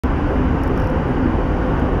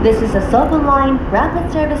This is a Sobu Line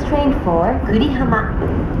rapid service train for Kurihama.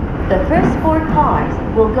 The first 4 cars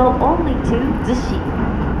will go only to Zushi.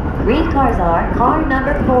 Green cars are car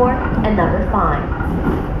number 4 and number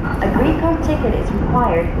 5. A green car ticket is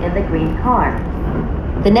required in the green car.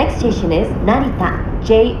 The next station is Narita,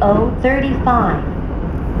 JO35.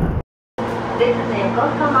 This is a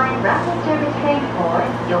Yokosuka Line rapid service train for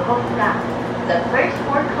Yokosuka. The first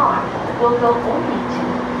 4 cars will go only to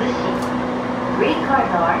Zushi. Green cars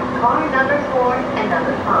are car number 4 and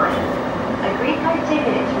number 5. A green car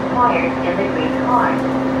ticket is required in the green car.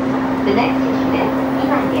 The next station is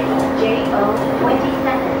Inage,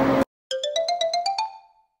 JO27.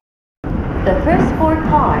 The first 4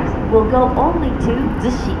 cars will go only to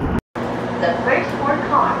Zushi. The first 4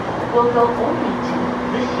 cars will go only to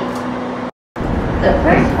Zushi. The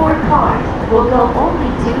first 4 cars will go only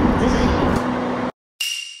to Zushi.